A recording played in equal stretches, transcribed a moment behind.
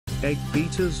Egg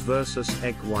beaters versus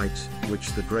egg white,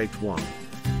 which the great won?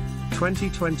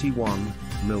 2021,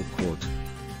 Milkwood.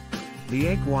 The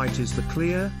egg white is the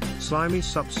clear, slimy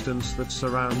substance that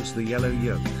surrounds the yellow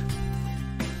yolk.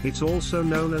 It's also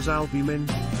known as albumin,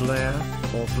 glaire,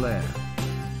 or blair.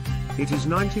 It is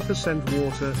 90%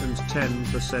 water and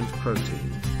 10%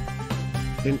 protein,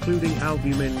 including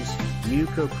albumins,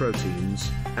 mucoproteins,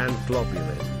 and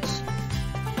globulins.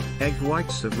 Egg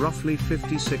whites have roughly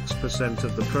 56%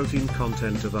 of the protein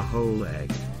content of a whole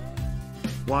egg.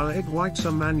 While egg whites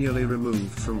are manually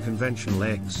removed from conventional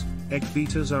eggs, egg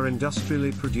beaters are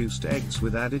industrially produced eggs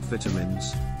with added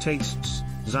vitamins, tastes,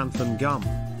 xanthan gum,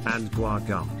 and guar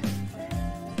gum.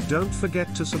 Don't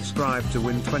forget to subscribe to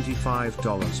win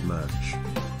 $25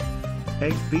 merch.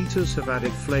 Egg beaters have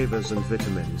added flavors and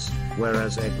vitamins,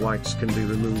 whereas egg whites can be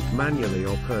removed manually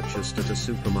or purchased at a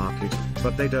supermarket,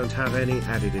 but they don't have any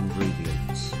added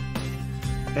ingredients.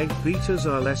 Egg beaters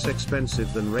are less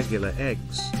expensive than regular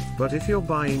eggs, but if you're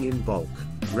buying in bulk,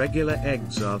 regular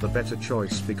eggs are the better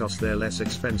choice because they're less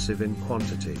expensive in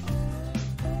quantity.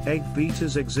 Egg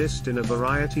beaters exist in a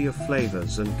variety of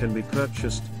flavors and can be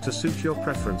purchased to suit your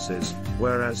preferences,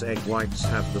 whereas egg whites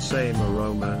have the same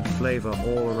aroma and flavor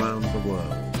all around the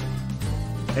world.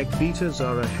 Egg beaters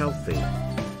are a healthy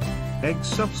egg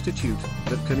substitute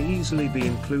that can easily be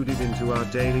included into our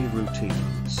daily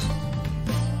routines.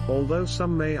 Although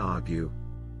some may argue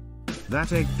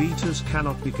that egg beaters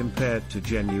cannot be compared to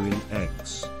genuine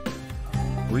eggs,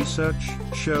 research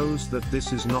shows that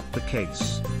this is not the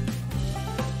case.